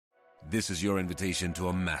This is your invitation to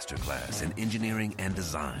a masterclass in engineering and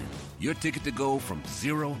design. Your ticket to go from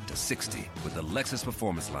 0 to 60 with the Lexus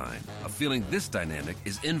Performance Line. A feeling this dynamic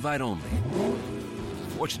is invite only.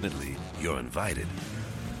 Fortunately, you're invited.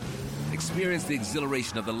 Experience the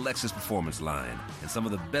exhilaration of the Lexus Performance Line and some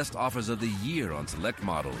of the best offers of the year on select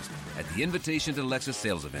models at the Invitation to Lexus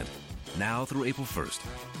sales event, now through April 1st.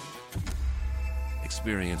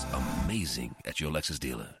 Experience amazing at your Lexus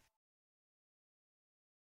dealer.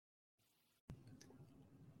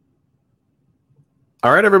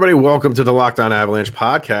 All right, everybody, welcome to the Locked On Avalanche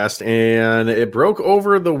podcast. And it broke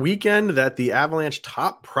over the weekend that the Avalanche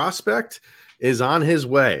top prospect is on his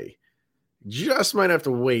way. Just might have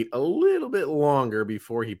to wait a little bit longer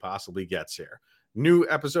before he possibly gets here. New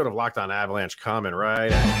episode of Locked On Avalanche coming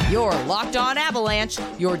right at Your Locked On Avalanche,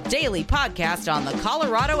 your daily podcast on the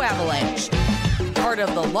Colorado Avalanche. Part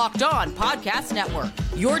of the Locked On Podcast Network,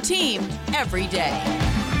 your team every day.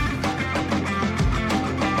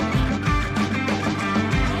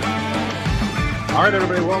 All right,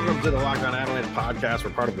 everybody, welcome to the Locked On Avalanche podcast.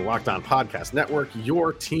 We're part of the Locked On Podcast Network,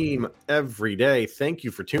 your team every day. Thank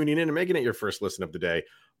you for tuning in and making it your first listen of the day.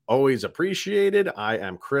 Always appreciated. I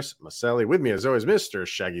am Chris Maselli. With me, as always, Mr.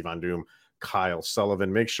 Shaggy Von Doom, Kyle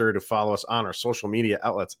Sullivan. Make sure to follow us on our social media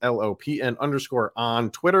outlets, LOPN_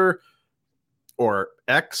 on Twitter or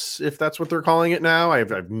X, if that's what they're calling it now. I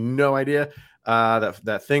have no idea.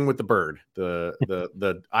 That thing with the bird,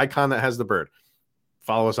 the icon that has the bird.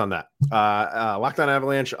 Follow us on that. Locked On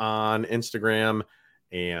Avalanche on Instagram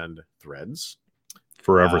and Threads.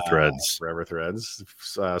 Forever Threads. Forever Threads.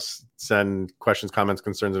 Send questions, comments,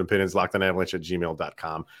 concerns, and opinions,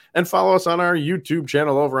 lockedonavalanche@gmail.com. And follow us on our YouTube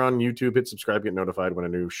channel over on YouTube. Hit subscribe, get notified when a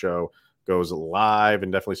new show goes live,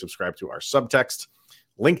 and definitely subscribe to our subtext.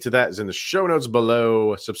 Link to that is in the show notes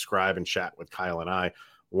below. Subscribe and chat with Kyle and I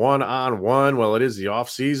one-on-one. Well, it is the off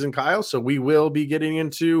season, Kyle, so we will be getting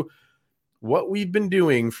into what we've been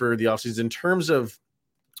doing for the offseason in terms of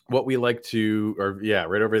what we like to,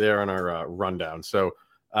 right over there on our rundown. So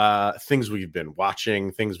things we've been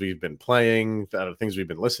watching, things we've been playing, things we've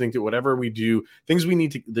been listening to, whatever we do, things we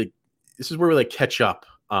need to, this is where we like catch up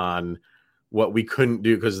on what we couldn't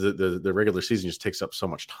do because the regular season just takes up so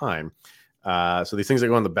much time. So these things that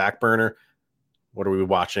go on the back burner, what are we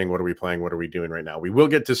watching? What are we playing? What are we doing right now? We will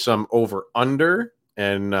get to some over under,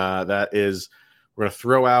 and that is, we're going to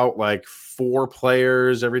throw out like 4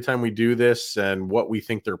 players every time we do this and what we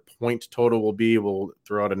think their point total will be. We'll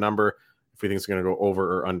throw out a number if we think it's going to go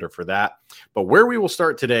over or under for that. But where we will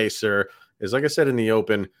start today, sir, is, like I said in the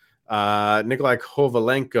open, Nikolai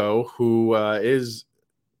Kovalenko, who is,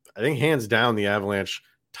 I think, hands down the Avalanche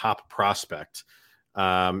top prospect,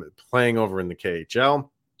 playing over in the KHL.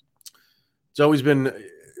 It's always been,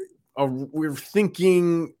 we're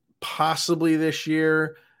thinking possibly this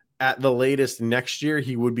year, at the latest next year,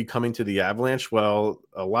 he would be coming to the Avalanche. Well,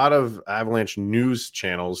 a lot of Avalanche news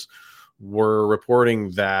channels were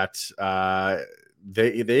reporting that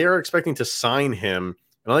they are expecting to sign him,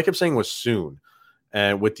 and all I kept saying was soon,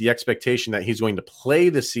 and with the expectation that he's going to play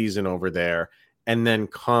the season over there and then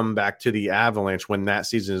come back to the Avalanche when that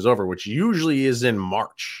season is over, which usually is in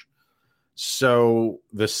March. So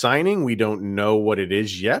the signing, we don't know what it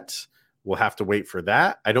is yet. We'll have to wait for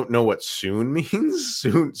that. I don't know what soon means.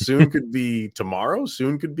 Soon could be tomorrow.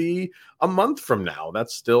 Soon could be a month from now.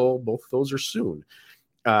 That's still, both those are soon.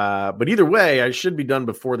 But either way, I should be done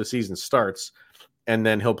before the season starts. And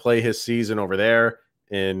then he'll play his season over there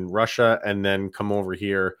in Russia and then come over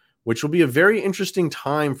here, which will be a very interesting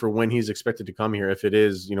time for when he's expected to come here. If it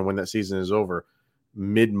is, when that season is over,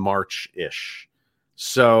 mid-March-ish.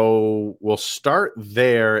 So we'll start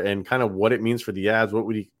there and kind of what it means for the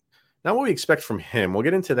Avs, not what we expect from him. We'll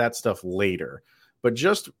get into that stuff later. But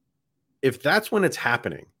just if that's when it's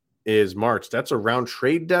happening, is March, that's around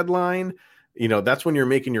trade deadline. That's when you're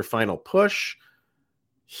making your final push.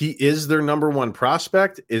 He is their number one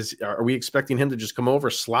prospect. Are we expecting him to just come over,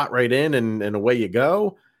 slot right in, and away you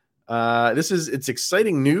go? It's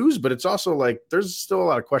exciting news, but it's also like there's still a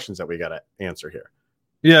lot of questions that we got to answer here.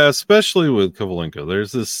 Yeah, especially with Kovalenko.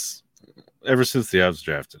 There's this, ever since the Avs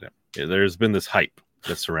drafted him, there's been this hype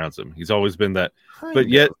that surrounds him. He's always been that, but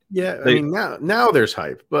yet, now there's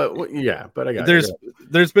hype, but I got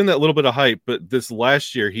there's been that little bit of hype, but this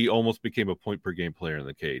last year he almost became a point per game player in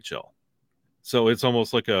the KHL. So it's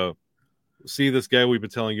almost like see this guy we've been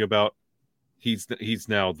telling you about. He's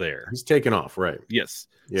now there. He's taken off, right? Yes.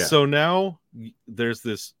 Yeah. So now there's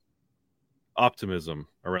this optimism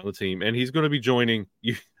around the team, and he's going to be joining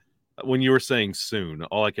you. When you were saying soon,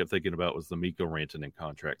 all I kept thinking about was the Mikko Rantanen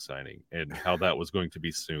contract signing and how that was going to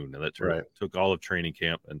be soon. And that took all of training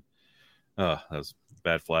camp. And That was a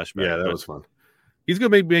bad flashback. Yeah, that was fun. He's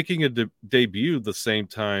going to be making a debut the same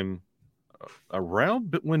time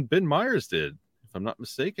around when Ben Myers did, if I'm not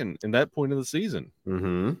mistaken, in that point of the season.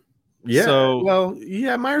 Mm-hmm. Yeah. So,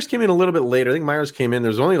 Myers came in a little bit later. I think Myers came in.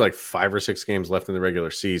 There's only like 5 or 6 games left in the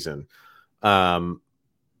regular season.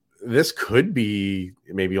 This could be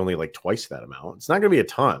maybe only like twice that amount. It's not going to be a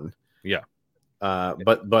ton. Yeah.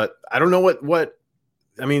 But I don't know what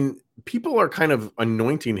I mean. People are kind of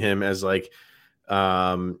anointing him as like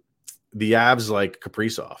the Avs like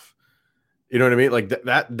Kaprizov. You know what I mean? Like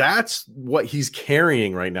that's what he's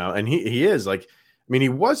carrying right now. And he is like, I mean, he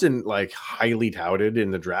wasn't like highly touted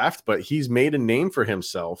in the draft, but he's made a name for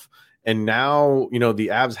himself. And now, you know, the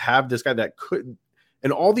Avs have this guy that could,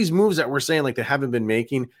 and all these moves that we're saying, like they haven't been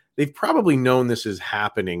making, they've probably known this is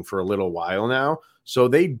happening for a little while now. So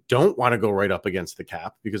they don't want to go right up against the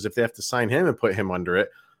cap, because if they have to sign him and put him under it,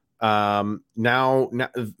 now,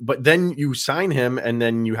 but then you sign him and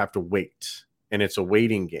then you have to wait, and it's a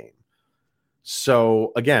waiting game.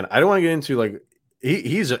 So again, I don't want to get into like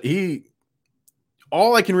he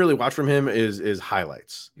all I can really watch from him is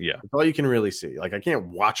highlights. Yeah, that's all you can really see. Like I can't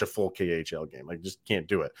watch a full KHL game. I just can't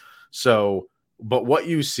do it. So, but what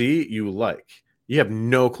you see, you like. You have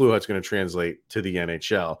no clue how it's going to translate to the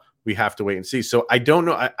NHL. We have to wait and see. So I don't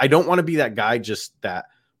know. I don't want to be that guy just that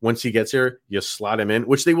once he gets here, you slot him in,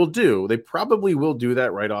 which they will do. They probably will do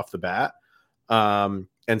that right off the bat, and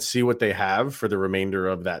see what they have for the remainder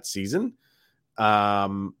of that season.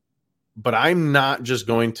 But I'm not just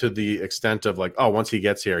going to the extent of like, oh, once he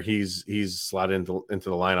gets here, he's slotted into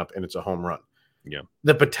the lineup and it's a home run. Yeah.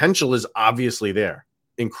 The potential is obviously there,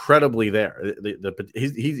 incredibly there.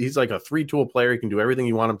 He's like a 3-tool player. He can do everything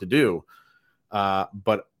you want him to do.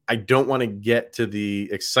 But I don't want to get to the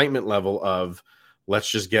excitement level of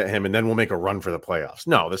let's just get him and then we'll make a run for the playoffs.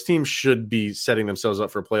 No, this team should be setting themselves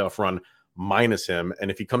up for a playoff run minus him.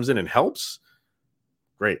 And if he comes in and helps,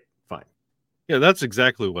 great. Yeah, that's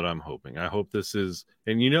exactly what I'm hoping. I hope this is,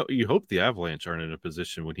 and you hope the Avalanche aren't in a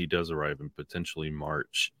position when he does arrive in potentially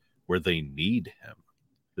March where they need him.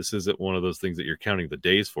 This isn't one of those things that you're counting the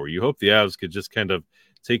days for. You hope the Avs could just kind of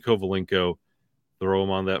take Kovalenko, throw him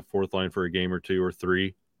on that fourth line for a game or 2 or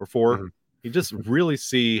 3 or 4. Mm-hmm. You just really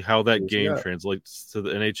see how that game translates to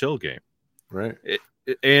the NHL game. Right.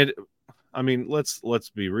 And I mean, let's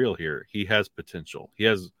be real here. He has potential. He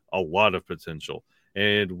has a lot of potential.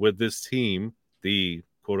 And with this team, the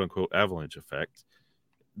quote-unquote Avalanche effect,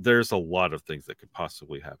 there's a lot of things that could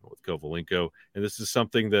possibly happen with Kovalenko. And this is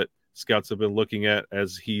something that scouts have been looking at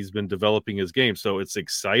as he's been developing his game. So it's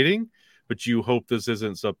exciting, but you hope this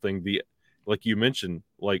isn't something like you mentioned,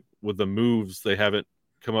 like with the moves, they haven't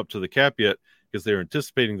come up to the cap yet because they're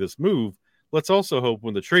anticipating this move. Let's also hope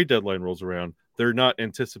when the trade deadline rolls around, they're not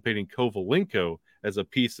anticipating Kovalenko as a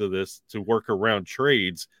piece of this to work around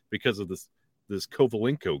trades because of this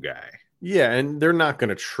Kovalenko guy. Yeah, and they're not going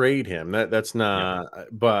to trade him. That's not. Yeah.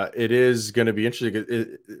 But it is going to be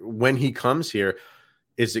interesting when he comes here.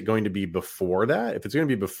 Is it going to be before that? If it's going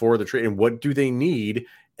to be before the trade, and what do they need?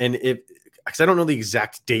 And because I don't know the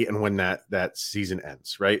exact date and when that season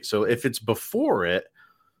ends, right? So if it's before it,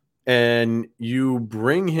 and you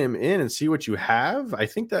bring him in and see what you have, I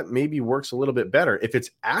think that maybe works a little bit better. If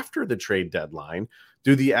it's after the trade deadline,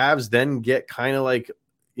 do the Avs then get kind of like,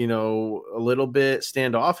 you know, a little bit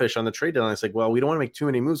standoffish on the trade deadline? It's like, well, we don't want to make too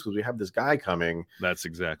many moves because we have this guy coming. That's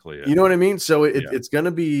exactly it. You know what I mean? So it's going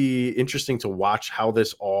to be interesting to watch how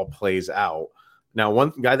this all plays out. Now,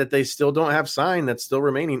 one guy that they still don't have signed that's still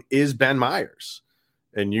remaining is Ben Myers.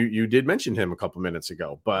 And you did mention him a couple minutes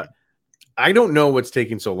ago, but I don't know what's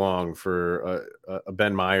taking so long for a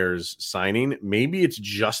Ben Myers signing. Maybe it's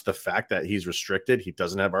just the fact that he's restricted. He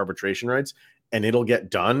doesn't have arbitration rights. And it'll get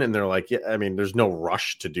done. And they're like, yeah, I mean, there's no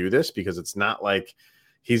rush to do this because it's not like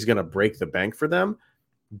he's going to break the bank for them.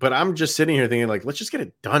 But I'm just sitting here thinking, like, let's just get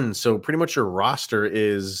it done. So pretty much your roster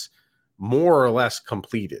is more or less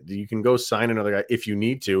completed. You can go sign another guy if you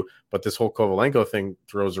need to. But this whole Kovalenko thing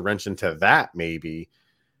throws a wrench into that, maybe.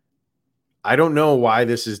 I don't know why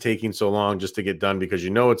this is taking so long just to get done, because you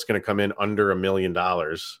know it's going to come in under $1 million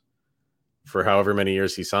for however many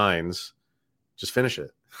years he signs. Just finish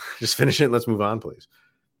it. Just finish it and let's move on, please.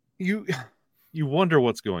 You wonder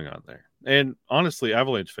what's going on there. And honestly,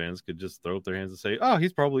 Avalanche fans could just throw up their hands and say, oh,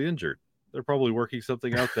 he's probably injured. They're probably working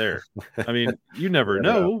something out there. I mean, you never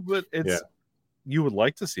know, but you would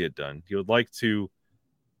like to see it done. You would like to,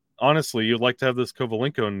 honestly, you'd like to have this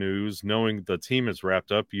Kovalenko news, knowing the team is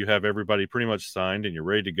wrapped up. You have everybody pretty much signed and you're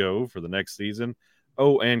ready to go for the next season.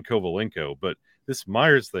 Oh, and Kovalenko. But this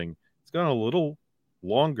Myers thing, it's gone a little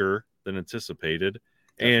longer than anticipated.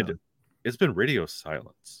 And it's been radio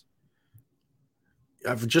silence.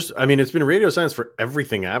 it's been radio silence for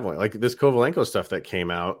everything Avalanche. Like this Kovalenko stuff that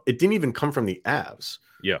came out, it didn't even come from the Avs.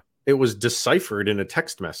 Yeah. It was deciphered in a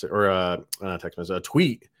text message or a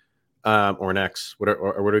tweet, or an X. What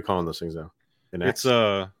are we calling those things now? An X?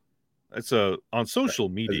 It's on social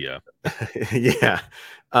media. Yeah.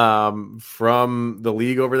 From the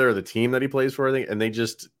league over there, the team that he plays for, I think, and they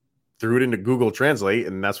just threw it into Google Translate,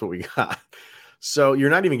 and that's what we got. So you're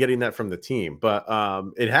not even getting that from the team, but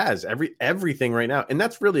it has everything right now, and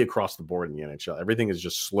that's really across the board in the NHL. Everything is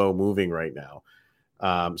just slow moving right now.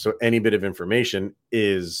 So any bit of information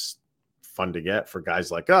is fun to get for guys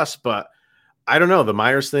like us, but I don't know. The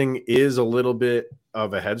Myers thing is a little bit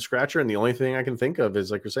of a head scratcher, and the only thing I can think of is,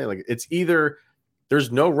 like you're saying, like it's either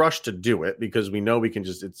there's no rush to do it because we know we can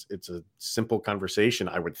just it's a simple conversation,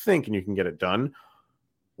 I would think, and you can get it done.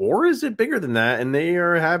 Or is it bigger than that, and they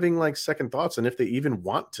are having like second thoughts, and if they even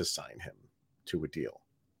want to sign him to a deal?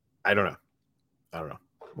 I don't know.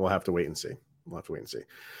 We'll have to wait and see. But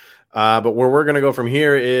where we're going to go from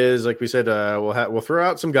here is, like we said, we'll throw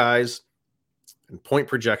out some guys and point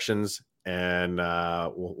projections, and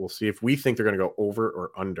we'll see if we think they're going to go over or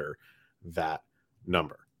under that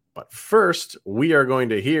number. But first, we are going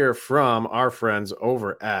to hear from our friends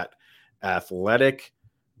over at Athletic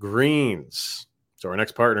Greens. So our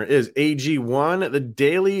next partner is AG1, the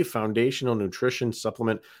daily foundational nutrition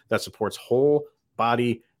supplement that supports whole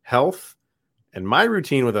body health. And my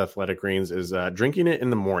routine with Athletic Greens is drinking it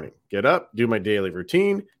in the morning. Get up, do my daily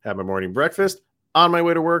routine, have my morning breakfast. On my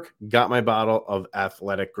way to work, got my bottle of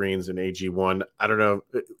Athletic Greens and AG1. I don't know.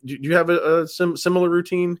 Do you have a similar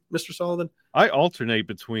routine, Mr. Sullivan? I alternate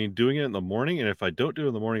between doing it in the morning, and if I don't do it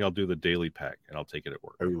in the morning, I'll do the daily pack, and I'll take it at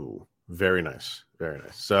work. Ooh, very nice. Very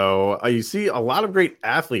nice. So you see a lot of great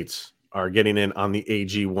athletes are getting in on the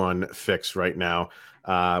AG1 fix right now.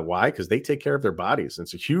 Why? Because they take care of their bodies. And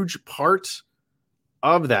it's a huge part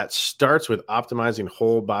of that starts with optimizing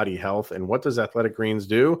whole body health. And what does Athletic Greens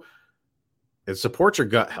do? It supports your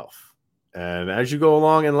gut health. And as you go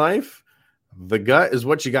along in life, the gut is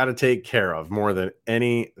what you got to take care of more than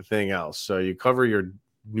anything else. So you cover your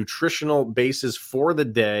nutritional bases for the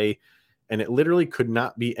day, and it literally could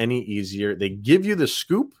not be any easier. They give you the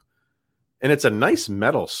scoop, and it's a nice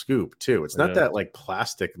metal scoop too. It's not that like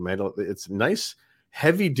plastic metal. It's a nice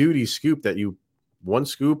heavy duty scoop that you one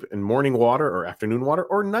scoop in morning water or afternoon water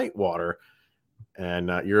or night water, and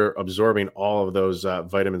you're absorbing all of those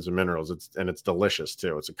vitamins and minerals. It's delicious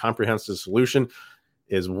too. It's a comprehensive solution,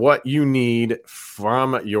 is what you need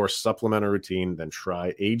from your supplemental routine. Then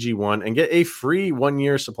try AG1 and get a free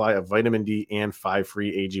 1-year supply of vitamin D and 5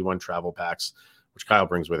 free AG1 travel packs, which Kyle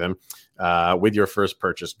brings with him, with your first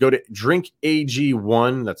purchase. Go to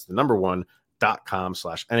drinkag1, that's the number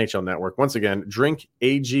one.com/NHL network. Once again,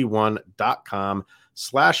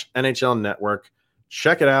 drinkag1.com/NHL network.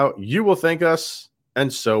 Check it out. You will thank us,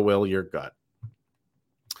 and so will your gut.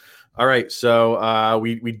 All right. So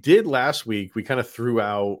we did last week. We kind of threw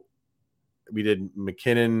out, we did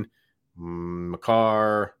McKinnon,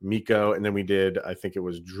 Makar, Mikko, and then we did, I think it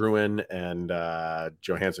was Druin and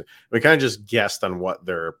Johansson. We kind of just guessed on what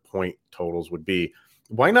their point totals would be.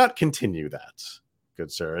 Why not continue that,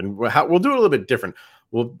 good sir? And we'll do it a little bit different.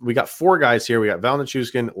 We got 4 guys here. We got Val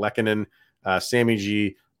Nichushkin, Lehkonen, Sammy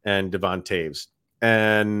G, and Devon Taves.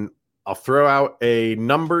 And I'll throw out a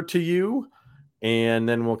number to you, and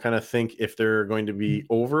then we'll kind of think if they're going to be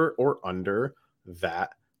over or under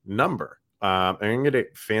that number. I'm going to get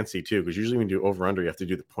it fancy too, because usually when you do over under, you have to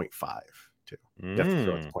do the 0.5 too. You have to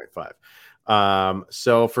throw out the 0.5.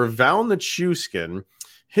 So for Val Nichushkin,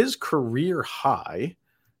 his career high,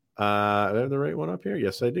 do I have the right one up here?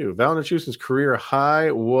 Yes, I do. Val Nichushkin's career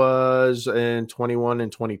high was in 21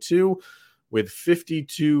 and 22 with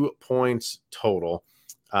 52 points total.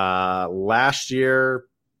 Last year,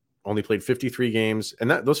 only played 53 games,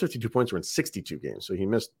 and those 52 points were in 62 games, so he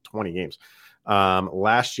missed 20 games.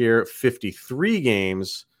 Last year, 53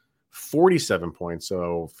 games, 47 points.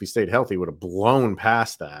 So if he stayed healthy, he would have blown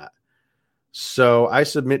past that. So I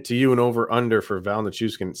submit to you an over-under for Val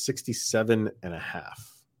Nichushkin, 67.5.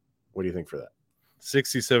 What do you think for that?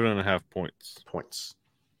 67.5 points.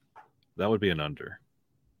 That would be an under.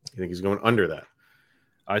 You think he's going under that?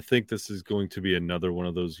 I think this is going to be another one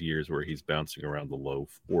of those years where he's bouncing around the low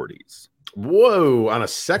 40s. Whoa, on a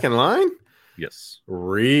second line? Yes.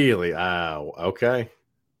 Really? Oh, okay.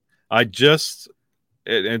 And this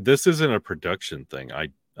isn't a production thing. I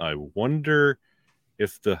wonder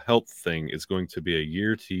if the health thing is going to be a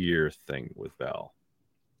year-to-year thing with Val.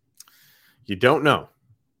 You don't know.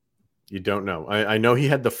 I know he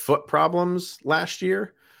had the foot problems last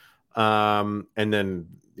year. And then,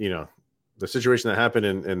 the situation that happened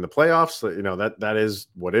in the playoffs, that is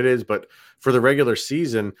what it is. But for the regular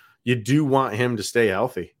season, you do want him to stay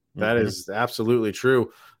healthy. That is absolutely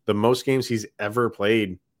true. The most games he's ever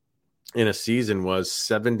played in a season was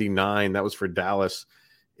 79. That was for Dallas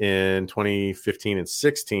in 2015 and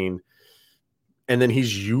 16. And then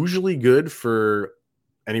he's usually good for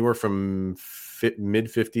anywhere from mid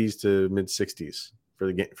 50s to mid 60s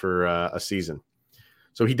for a season.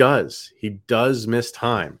 So he does miss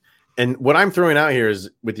time. And what I'm throwing out here is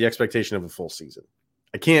with the expectation of a full season.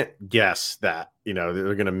 I can't guess that, they're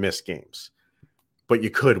going to miss games, but you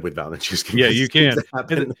could with Valanciunas. Yeah, you can.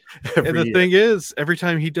 And the thing is, every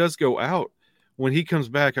time he does go out, when he comes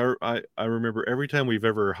back, I remember every time we've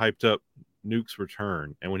ever hyped up Nuke's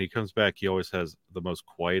return, and when he comes back, he always has the most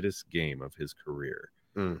quietest game of his career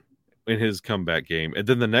in his comeback game. And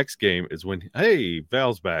then the next game is when, hey,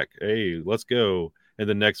 Val's back. Hey, let's go. And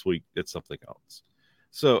the next week, it's something else.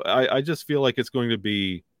 So I just feel like it's going to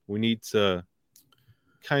be, we need to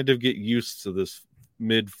kind of get used to this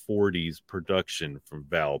mid 40s production from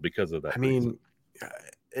Val because of that. I mean,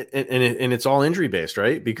 and it's all injury based,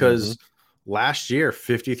 right? Because last year,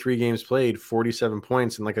 53 games played, 47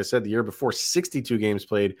 points. And like I said, the year before, 62 games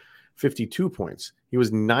played, 52 points. He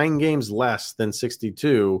was 9 games less than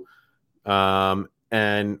 62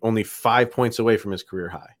 and only 5 points away from his career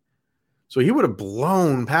high. So he would have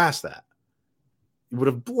blown past that. He would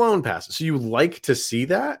have blown past it. So you like to see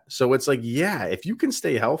that. So it's like, yeah, if you can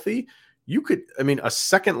stay healthy, you could, a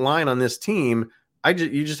second line on this team,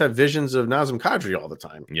 you just have visions of Nazem Kadri all the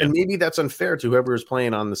time. Yeah. And maybe that's unfair to whoever is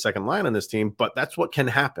playing on the second line on this team, but that's what can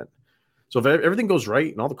happen. So if everything goes right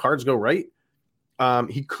and all the cards go right,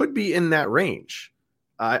 he could be in that range.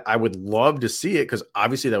 I would love to see it because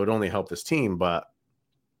obviously that would only help this team, but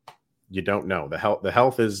you don't know. The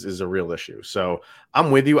health is a real issue. So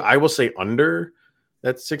I'm with you. I will say under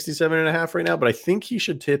that's 67.5 right now, but I think he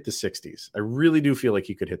should hit the 60s. I really do feel like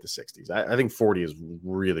he could hit the 60s. I think 40 is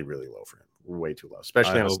really, really low for him. Way too low,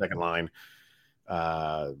 especially on a second line,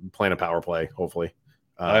 playing a power play, hopefully.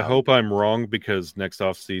 I hope I'm wrong because next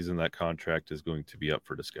offseason that contract is going to be up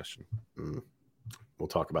for discussion. We'll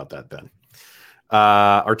talk about that then.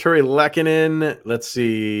 Arturi Lehkonen, let's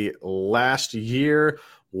see, last year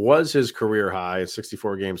was his career high,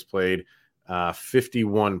 64 games played,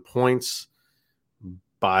 51 points.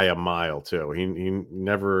 By a mile too. He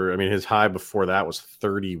never, his high before that was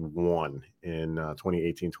 31 in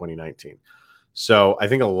 2018, 2019. So I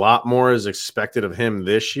think a lot more is expected of him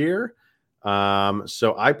this year.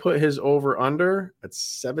 So I put his over under at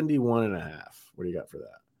 71.5. What do you got for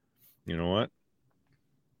that? You know what?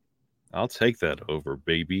 I'll take that over,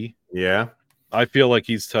 baby. Yeah. I feel like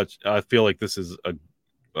I feel like this is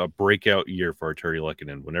a breakout year for Arturi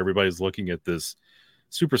Lehkonen. When everybody's looking at this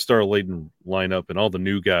superstar-laden lineup and all the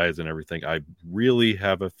new guys and everything, I really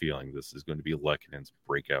have a feeling this is going to be Lehkonen's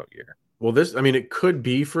breakout year. Well, it could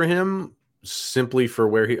be for him simply for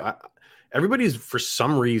where everybody's for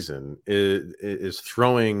some reason is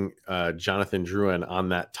throwing Jonathan Drouin on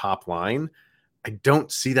that top line. I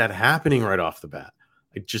don't see that happening right off the bat.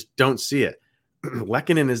 I just don't see it.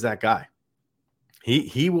 Lehkonen is that guy.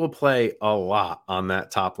 He will play a lot on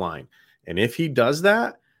that top line, and if he does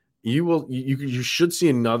that, you should see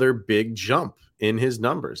another big jump in his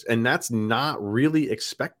numbers. And that's not really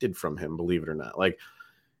expected from him, believe it or not. Like,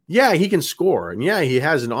 yeah, he can score and yeah, he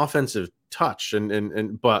has an offensive touch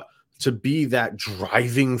but to be that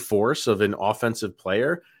driving force of an offensive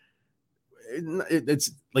player,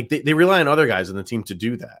 it's like they rely on other guys on the team to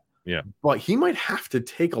do that. Yeah. But he might have to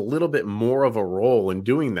take a little bit more of a role in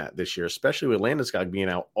doing that this year, especially with Landeskog being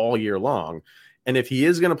out all year long. And if he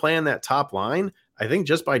is going to play on that top line, I think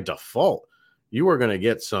just by default, you are going to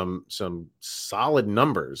get some solid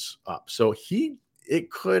numbers up. So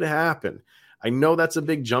it could happen. I know that's a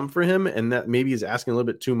big jump for him, and that maybe he's asking a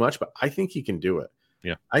little bit too much, but I think he can do it.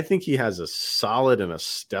 Yeah. I think he has a solid and a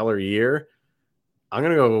stellar year. I'm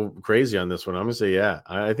going to go crazy on this one. I'm going to say, yeah,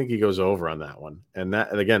 I think he goes over on that one. And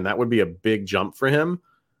that would be a big jump for him.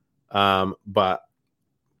 But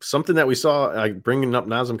something that we saw, bringing up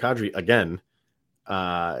Nazem Kadri again,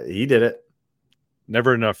 he did it.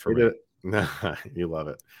 Never enough for me. You love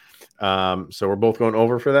it. So we're both going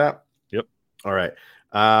over for that? Yep. All right.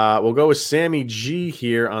 We'll go with Sammy G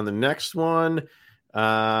here on the next one.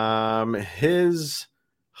 His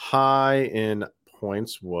high in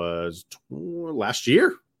points was last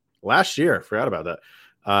year. Forgot about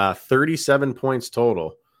that. 37 points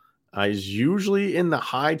total. He's usually in the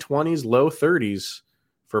high 20s, low 30s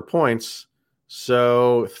for points.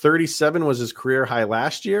 So 37 was his career high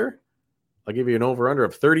last year. I'll give you an over-under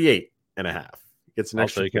of 38.5. Gets an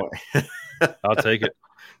extra point. I'll take it.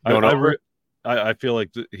 I feel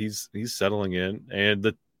like he's settling in,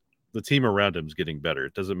 and the team around him is getting better.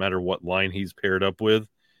 It doesn't matter what line he's paired up with,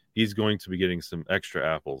 he's going to be getting some extra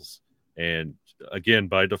apples. And again,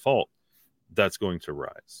 by default, that's going to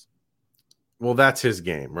rise. Well, that's his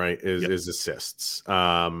game, right? Is assists.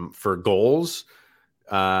 For goals,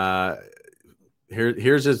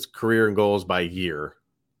 here's his career in goals by year.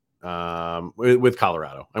 With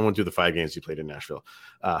Colorado, I won't do the 5 games he played in Nashville.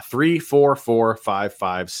 3, 4, 4, 5,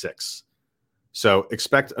 5, 6. So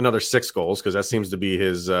expect another 6 goals because that seems to be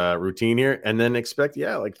his routine here, and then expect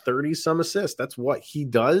like 30 some assists. That's what he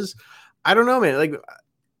does. I don't know, man. Like,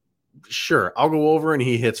 sure, I'll go over and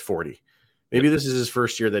he hits 40. Maybe this is his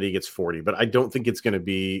first year that he gets 40, but I don't think it's going to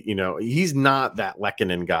be. He's not that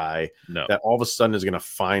Lehkonen guy that all of a sudden is going to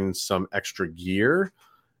find some extra gear.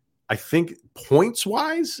 I think points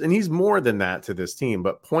wise, and he's more than that to this team,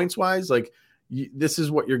 but points wise, like. This is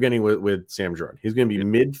what you're getting with Sam Jordan. He's going to be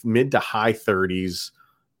mid to high 30s,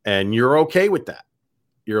 and you're okay with that.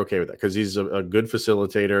 You're okay with that because he's a good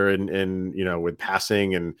facilitator and with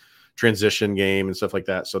passing and transition game and stuff like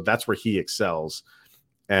that. So that's where he excels.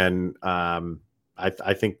 And I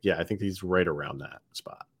think he's right around that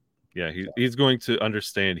spot. Yeah, he's going to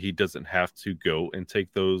understand he doesn't have to go and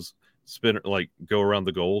take those go around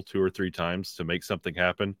the goal 2 or 3 times to make something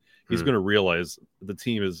happen. He's going to realize the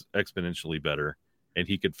team is exponentially better and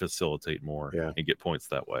he could facilitate more and get points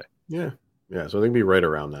that way. Yeah. Yeah. So I think be right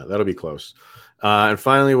around that. That'll be close. And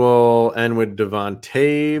finally, we'll end with Devon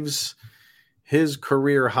Taves. His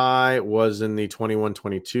career high was in the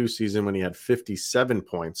 21-22 season when he had 57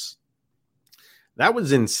 points. That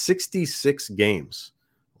was in 66 games.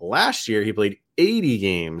 Last year, he played 80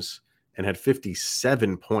 games and had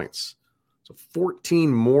 57 points.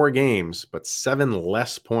 14 more games, but 7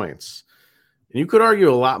 less points. And you could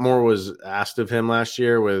argue a lot more was asked of him last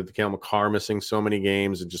year with Cale Makar missing so many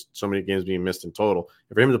games and just so many games being missed in total.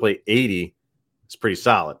 And for him to play 80, it's pretty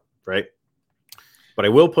solid, right? But I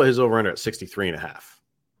will put his over-under at 63.5.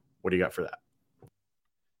 What do you got for that?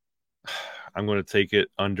 I'm going to take it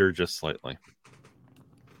under just slightly.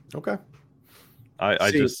 Okay.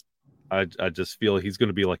 I just feel he's going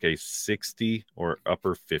to be like a 60 or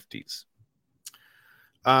upper 50s.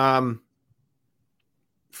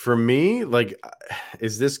 For me, like,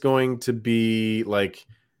 is this going to be like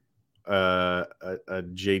a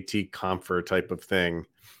JT Comfer type of thing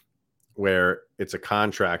where it's a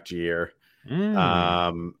contract year? He's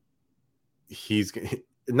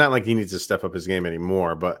not like he needs to step up his game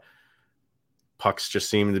anymore, but pucks just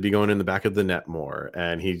seem to be going in the back of the net more,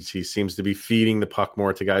 and he seems to be feeding the puck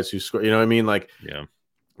more to guys who score. You know what I mean? Like, yeah.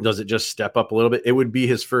 Does it just step up a little bit? It would be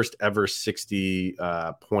his first ever 60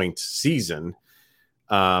 point season.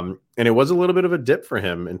 And it was a little bit of a dip for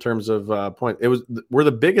him in terms of point. It was where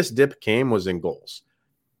the biggest dip came was in goals.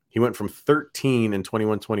 He went from 13 in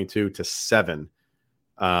 21-22 to 7.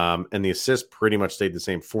 And the assists pretty much stayed the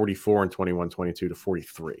same, 44 in 21-22 to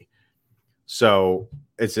 43. So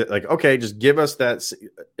it's like, okay, just give us that,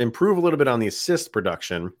 improve a little bit on the assist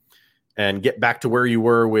production and get back to where you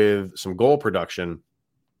were with some goal production.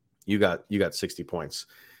 You got 60 points.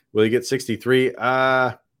 Will he get 63?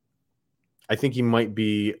 I think he might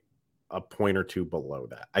be a point or two below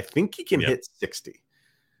that. I think he can hit 60.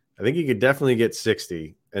 I think he could definitely get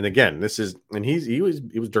 60. And again, he was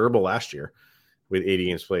durable last year with 80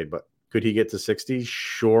 games played, but could he get to 60?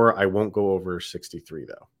 Sure. I won't go over 63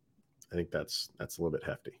 though. I think that's a little bit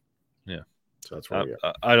hefty. Yeah. So that's where we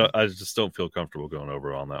are. I just don't feel comfortable going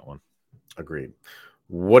over on that one. Agreed.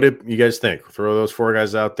 What did you guys think? Throw those 4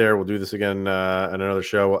 guys out there. We'll do this again on another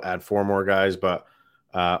show. We'll add 4 more guys, but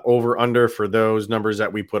over under for those numbers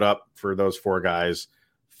that we put up for those 4 guys,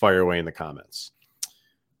 fire away in the comments.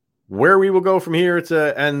 Where we will go from here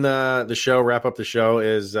to end the show, wrap up the show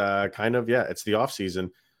is it's the off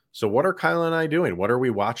season. So what are Kyle and I doing? What are we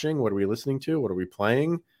watching? What are we listening to? What are we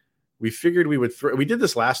playing? We figured we would we did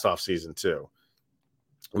this last off season too.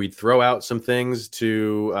 We'd throw out some things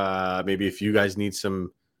to maybe if you guys need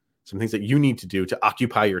some things that you need to do to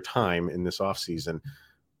occupy your time in this off season.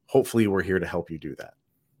 Hopefully we're here to help you do that.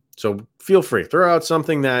 So feel free, throw out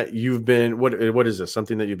something that you've been, what is this?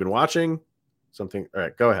 Something that you've been watching? Something. All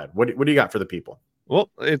right, go ahead. What do you got for the people? Well,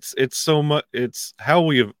 it's so much. It's how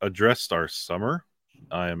we have addressed our summer.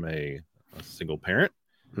 I am a single parent.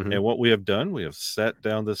 Mm-hmm. And what we have done, we have sat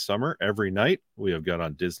down this summer every night. We have got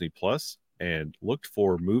on Disney Plus and looked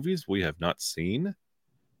for movies we have not seen,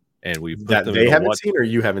 and we put that them they haven't seen, or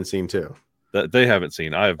you haven't seen too. That they haven't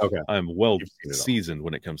seen. I'm well seasoned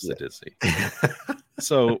when it comes to Disney.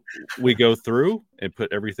 So we go through and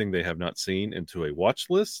put everything they have not seen into a watch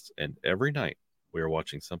list, and every night we are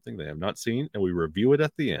watching something they have not seen, and we review it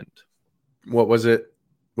at the end. What was it?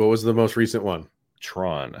 What was the most recent one?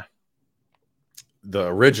 Tron. The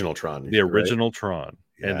original Tron. The original right? Tron.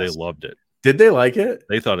 Yes. And they loved it. Did they like it?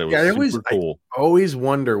 They thought it was super cool. I always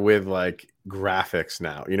wonder with like graphics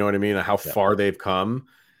now, you know what I mean? How far they've come.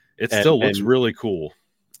 It still looks really cool.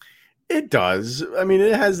 It does. I mean,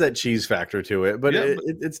 it has that cheese factor to it, but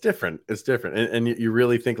it's different. It's different. And you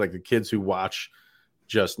really think like the kids who watch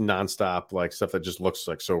just nonstop, like stuff that just looks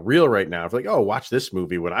like so real right now. If like, oh, watch this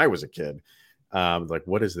movie when I was a kid. Like,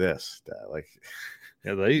 what is this? Like,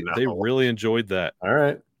 yeah, they really enjoyed that. All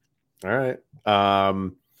right.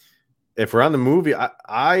 If we're on the movie,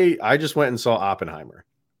 I just went and saw Oppenheimer.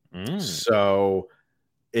 So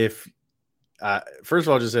if first of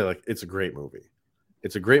all, I'll just say like it's a great movie.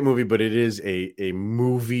 It's a great movie, but it is a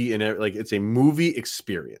movie and like it's a movie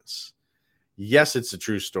experience. Yes, it's a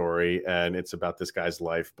true story and it's about this guy's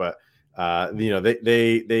life, but you know,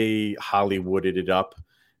 they Hollywooded it up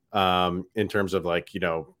in terms of like, you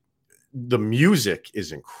know, the music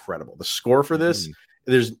is incredible. The score for this,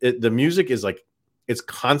 the music is like it's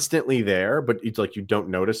constantly there, but it's like you don't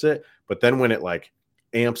notice it. But then when it like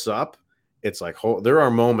amps up, it's like there are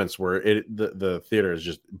moments where the theater is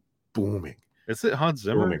just booming. Is it Hans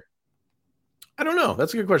Zimmer? Booming. I don't know.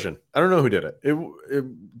 That's a good question. I don't know who did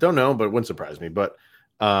it. Don't know, but it wouldn't surprise me. But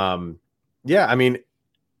yeah, I mean,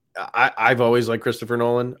 I've always liked Christopher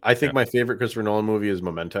Nolan. I think my favorite Christopher Nolan movie is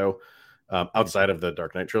Memento, outside of the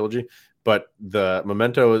Dark Knight trilogy. But the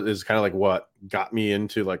Memento is kind of like what got me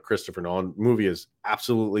into like Christopher Nolan. Movie is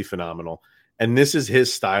absolutely phenomenal. And this is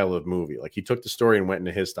his style of movie. Like he took the story and went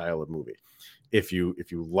into his style of movie. If you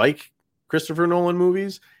like Christopher Nolan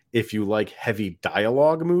movies, if you like heavy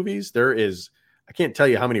dialogue movies, I can't tell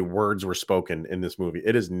you how many words were spoken in this movie.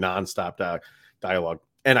 It is nonstop dialogue.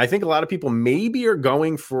 And I think a lot of people maybe are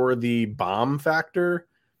going for the bomb factor.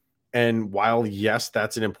 And while, yes,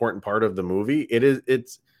 that's an important part of the movie,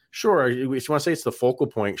 it's sure, if you want to say it's the focal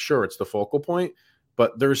point, sure, it's the focal point,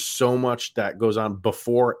 but there's so much that goes on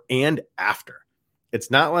before and after.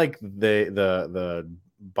 It's not like the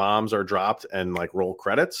bombs are dropped and like roll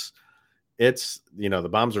credits. It's, you know, the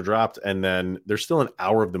bombs are dropped and then there's still an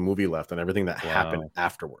hour of the movie left and everything that happened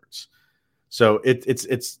afterwards. So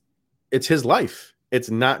it's his life. It's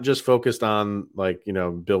not just focused on like, you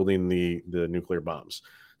know, building the nuclear bombs.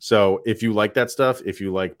 So if you like that stuff, if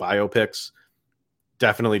you like biopics,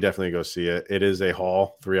 definitely go see it. It is a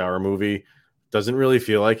 3-hour movie. Doesn't really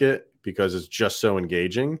feel like it because it's just so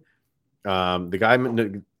engaging. The guy,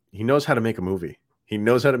 he knows how to make a movie. He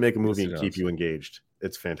knows how to make a movie and keep you engaged.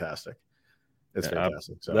 It's fantastic. It's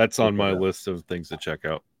fantastic. So that's on my list of things to check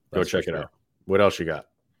out. Go check it out. What else you got?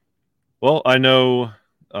 Well, I know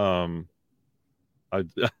when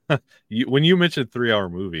you mentioned 3-hour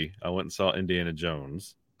movie, I went and saw Indiana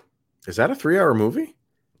Jones. Is that a 3-hour movie?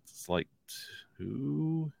 It's like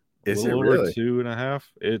 2. Is it really 2.5?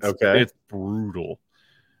 It's okay. It's brutal.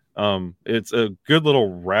 It's a good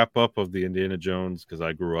little wrap up of the Indiana Jones because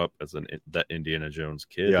I grew up as that Indiana Jones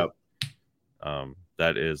kid. Yep.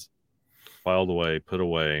 That is filed away, put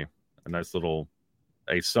away. A nice little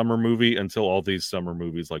summer movie until all these summer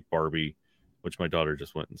movies like Barbie, which my daughter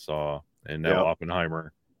just went and saw, and now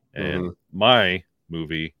Oppenheimer, and my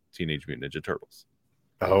movie Teenage Mutant Ninja Turtles.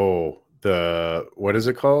 Oh, what is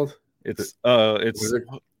it called? It's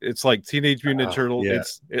like Teenage Mutant Ninja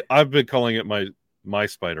Turtles. Yeah. I've been calling it my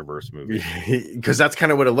Spider-Verse movie because that's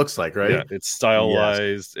kind of what it looks like, right? Yeah, it's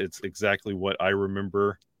stylized. Yes. It's exactly what I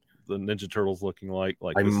remember the Ninja Turtles looking like.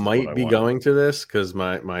 I might be going to this because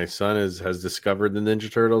my son has discovered the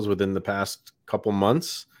Ninja Turtles within the past couple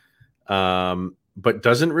months, but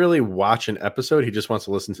doesn't really watch an episode. He just wants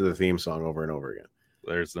to listen to the theme song over and over again.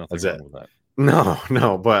 There's nothing wrong with that.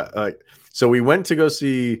 No, but so we went to go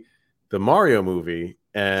see the Mario movie,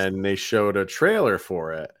 and they showed a trailer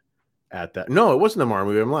for it at that. No, it wasn't the Mario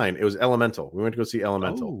movie. I'm lying. It was Elemental. We went to go see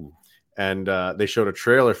Elemental, and they showed a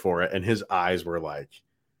trailer for it, and his eyes were like,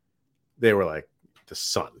 they were like the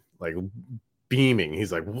sun, like beaming.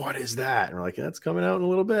 He's like, "What is that?" And we're like, "That's coming out in a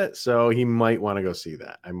little bit." So he might want to go see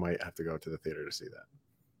that. I might have to go to the theater to see that.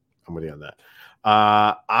 I'm with you on that.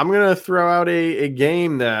 I'm gonna throw out a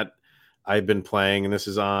game that I've been playing, and this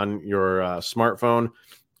is on your smartphone.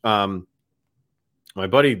 My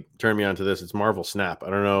buddy turned me on to this. It's Marvel Snap.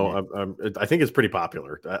 I don't know. I think it's pretty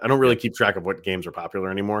popular. I don't really keep track of what games are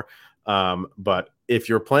popular anymore. But if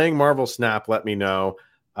you're playing Marvel Snap, let me know.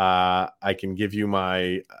 I can give you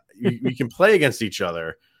you can play against each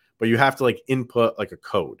other, but you have to like input like a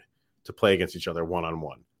code to play against each other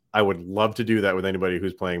one-on-one. I would love to do that with anybody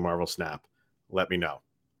who's playing Marvel Snap. Let me know.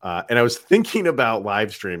 And I was thinking about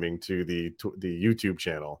live streaming to the YouTube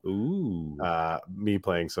channel. Ooh, Me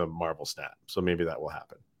playing some Marvel Snap. So maybe that will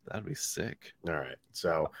happen. that'd be sick. All right.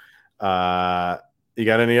 So, you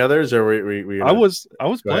got any others, or we I was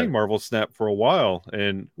Go playing ahead. Marvel Snap for a while,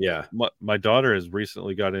 and Yeah. my daughter has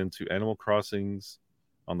recently got into Animal Crossings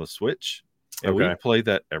on the Switch, and Okay. we play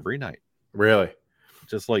that every night, Really?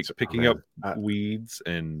 just like So- picking man, up weeds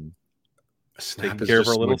and Snap taking is care of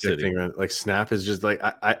just our little so addicting, city. man. Like Snap is just like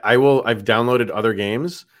I've downloaded other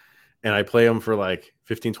games and I play them for like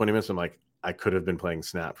 15-20 minutes. I'm like, I could have been playing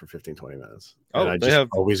Snap for 15-20 minutes. And Oh, I they just have-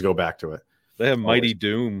 always go back to it. They have Mighty Always.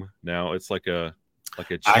 Doom now. It's like a I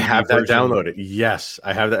chibi have that version. downloaded. Yes,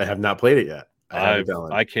 I have that. I have not played it yet. I have it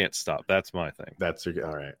downloaded. I can't stop. That's my thing. That's all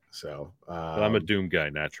right. So But I'm a Doom guy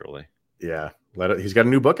naturally. yeah. He's got a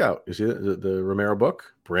new book out. You see the Romero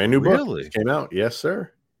book? Brand new book. Really? It came out. Yes,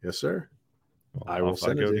 sir. Yes, sir. Well, I will off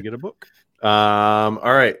send it go to to you. get a book.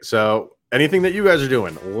 All right. So anything that you guys are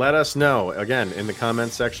doing, let us know again in the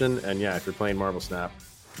comments section. And yeah, if you're playing Marvel Snap,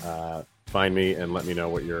 find me and let me know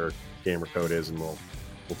what your gamer code is, and we'll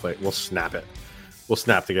play. We'll snap it. We'll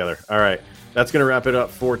snap together. All right. That's going to wrap it up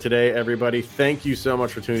for today, everybody. Thank you so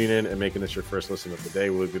much for tuning in and making this your first listen of the day.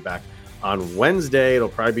 We'll be back on Wednesday. It'll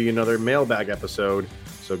probably be another mailbag episode.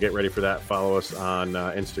 So get ready for that. Follow us on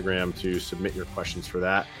Instagram to submit your questions for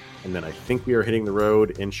that. And then I think we are hitting the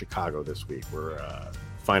road in Chicago this week. We're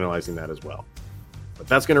finalizing that as well. But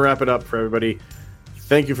that's going to wrap it up for everybody.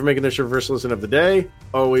 Thank you for making this your first listen of the day.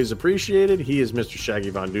 Always appreciated. He is Mr. Shaggy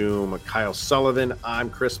Von Doom, Kyle Sullivan. I'm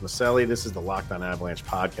Chris Maselli. This is the Locked On Avalanche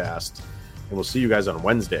podcast. And we'll see you guys on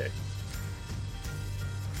Wednesday.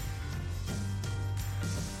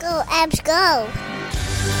 Go, Abs, go.